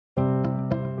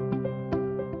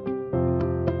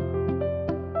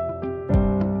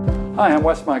Hi, I'm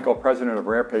Wes Michael, president of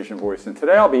Rare Patient Voice, and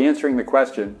today I'll be answering the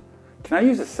question, can I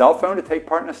use a cell phone to take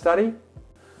part in a study?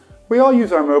 We all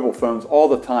use our mobile phones all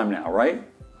the time now, right?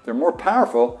 They're more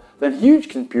powerful than huge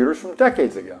computers from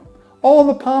decades ago, all in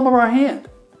the palm of our hand.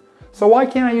 So why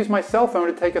can't I use my cell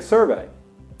phone to take a survey?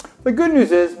 The good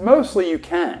news is, mostly you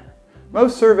can.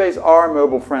 Most surveys are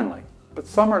mobile friendly, but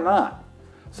some are not.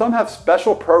 Some have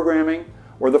special programming,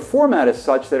 or the format is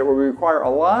such that it will require a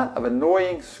lot of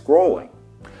annoying scrolling.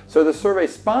 So the survey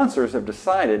sponsors have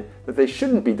decided that they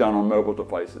shouldn't be done on mobile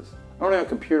devices, only on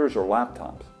computers or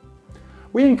laptops.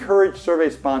 We encourage survey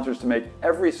sponsors to make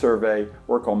every survey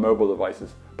work on mobile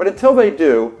devices, but until they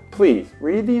do, please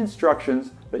read the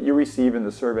instructions that you receive in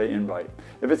the survey invite.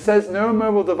 If it says no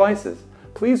mobile devices,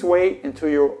 please wait until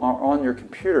you are on your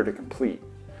computer to complete.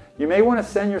 You may want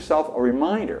to send yourself a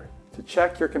reminder to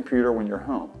check your computer when you're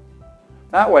home.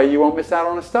 That way you won't miss out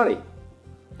on a study.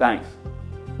 Thanks.